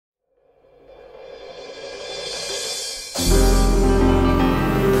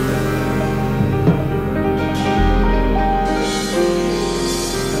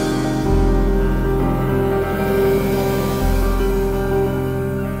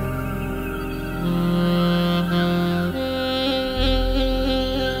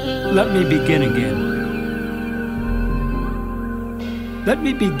Let me begin again. Let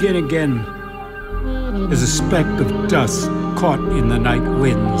me begin again as a speck of dust caught in the night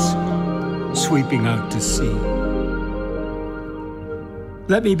winds, sweeping out to sea.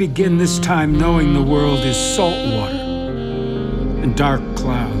 Let me begin this time knowing the world is salt water and dark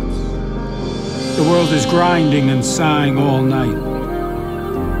clouds. The world is grinding and sighing all night,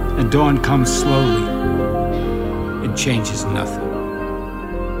 and dawn comes slowly and changes nothing.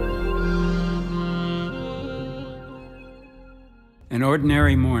 An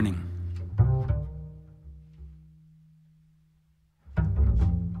ordinary morning. A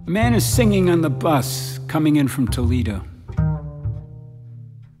man is singing on the bus coming in from Toledo.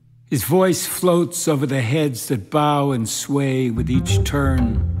 His voice floats over the heads that bow and sway with each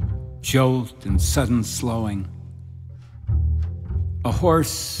turn, jolt and sudden slowing. A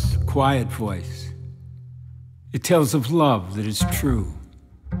hoarse, quiet voice. It tells of love that is true,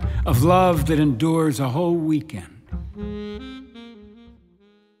 of love that endures a whole weekend.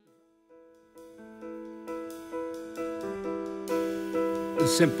 The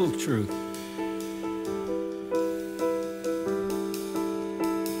simple truth.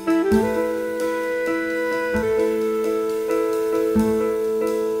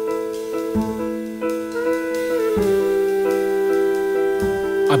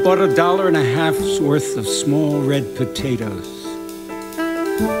 I bought $1.50's worth of small red potatoes.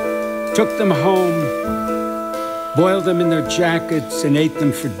 Took them home, boiled them in their jackets, and ate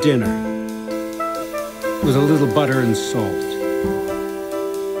them for dinner with a little butter and salt.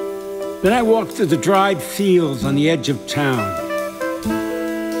 Then I walked through the dried fields on the edge of town.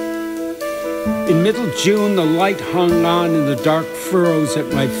 In middle June, the light hung on in the dark furrows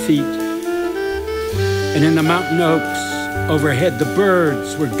at my feet. And in the mountain oaks overhead, the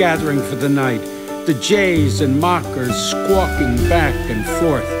birds were gathering for the night, the jays and mockers squawking back and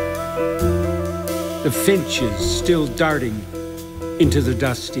forth, the finches still darting into the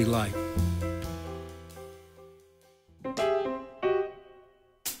dusty light.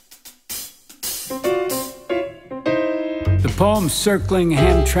 The poem circling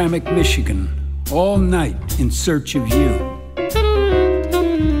Hamtramck, Michigan, all night in search of you.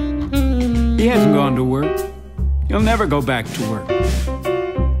 He hasn't gone to work. He'll never go back to work.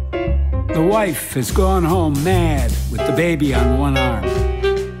 The wife has gone home mad with the baby on one arm.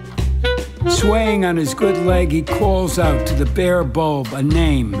 Swaying on his good leg, he calls out to the bare bulb a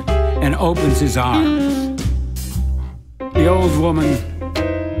name and opens his arms. The old woman,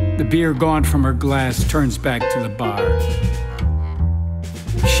 the beer gone from her glass, turns back to the bar.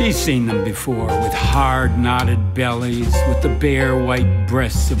 She's seen them before, with hard, knotted bellies, with the bare, white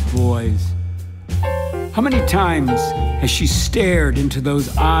breasts of boys. How many times has she stared into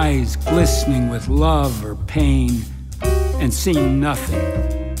those eyes glistening with love or pain and seen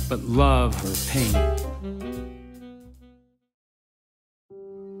nothing but love or pain?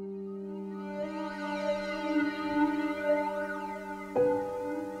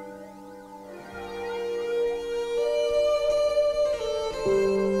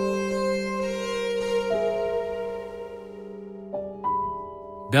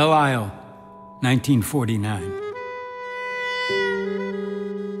 Belle Isle, 1949.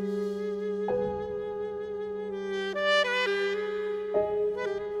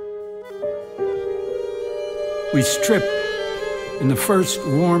 We stripped in the first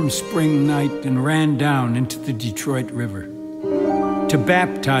warm spring night and ran down into the Detroit River to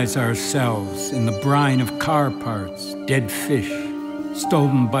baptize ourselves in the brine of car parts, dead fish,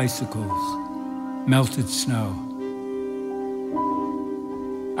 stolen bicycles, melted snow.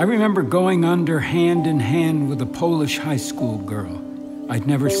 I remember going under hand in hand with a Polish high school girl I'd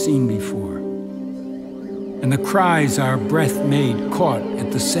never seen before, and the cries our breath made caught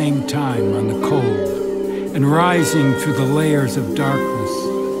at the same time on the cold and rising through the layers of darkness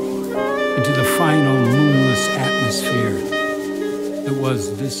into the final moonless atmosphere that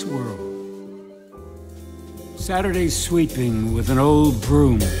was this world. Saturday sweeping with an old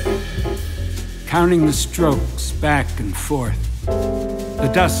broom, counting the strokes back and forth. The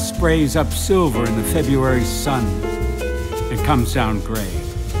dust sprays up silver in the February sun and comes down gray.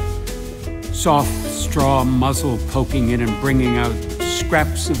 Soft straw muzzle poking in and bringing out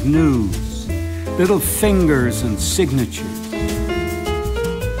scraps of news, little fingers and signatures.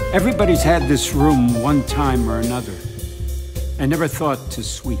 Everybody's had this room one time or another. I never thought to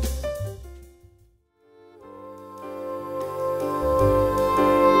sweep.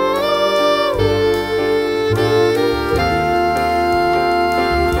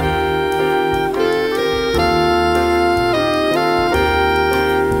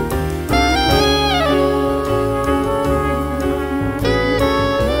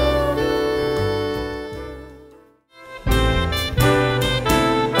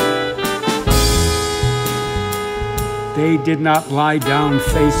 did not lie down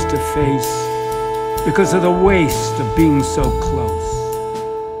face to face because of the waste of being so close.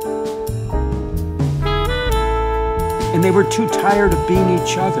 And they were too tired of being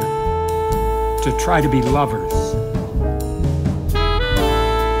each other to try to be lovers.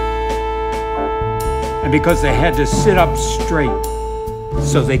 And because they had to sit up straight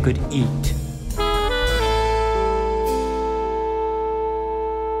so they could eat.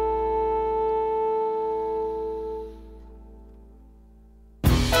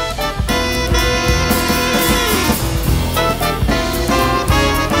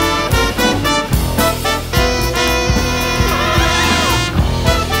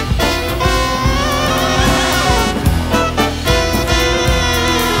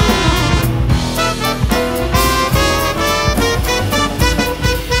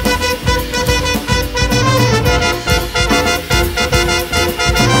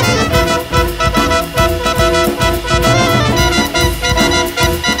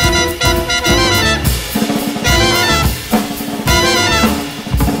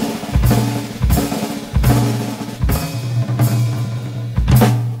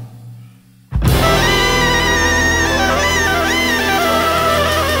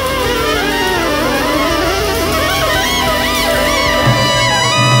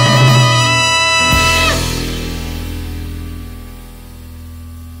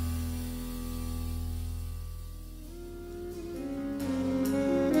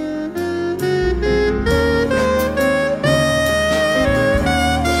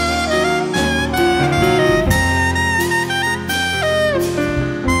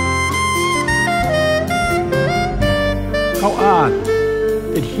 How odd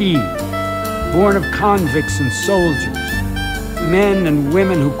that he, born of convicts and soldiers, men and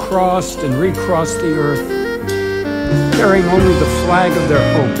women who crossed and recrossed the earth, carrying only the flag of their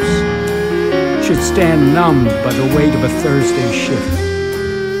hopes, should stand numbed by the weight of a Thursday shift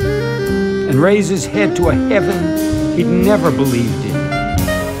and raise his head to a heaven he'd never believed in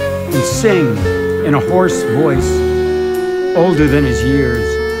and sing in a hoarse voice, older than his years,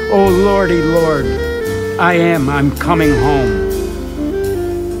 "Oh Lordy, Lord, I'm coming home."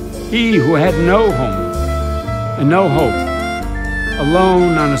 He who had no home and no hope,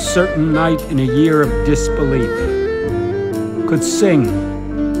 alone on a certain night in a year of disbelief, could sing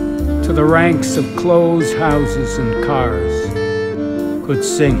to the ranks of closed houses and cars, could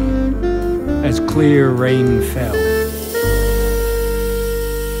sing as clear rain fell.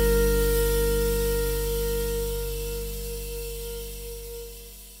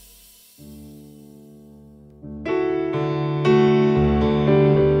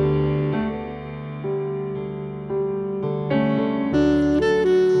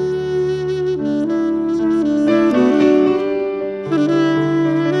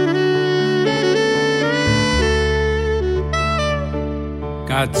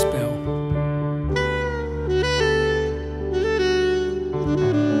 Godspell.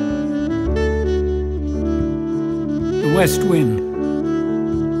 The west wind.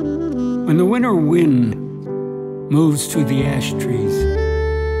 When the winter wind moves through the ash trees,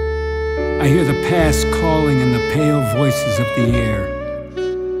 I hear the past calling in the pale voices of the air.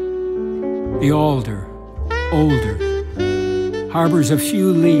 The alder, older, harbors a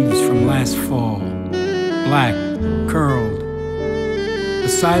few leaves from last fall, black, curled, a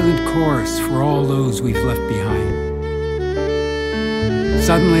silent chorus for all those we've left behind.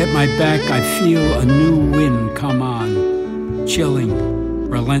 Suddenly at my back I feel a new wind come on, chilling,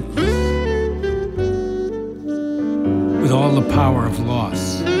 relentless, with all the power of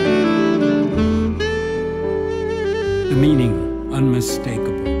loss. The meaning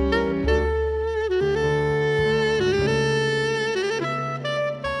unmistakable.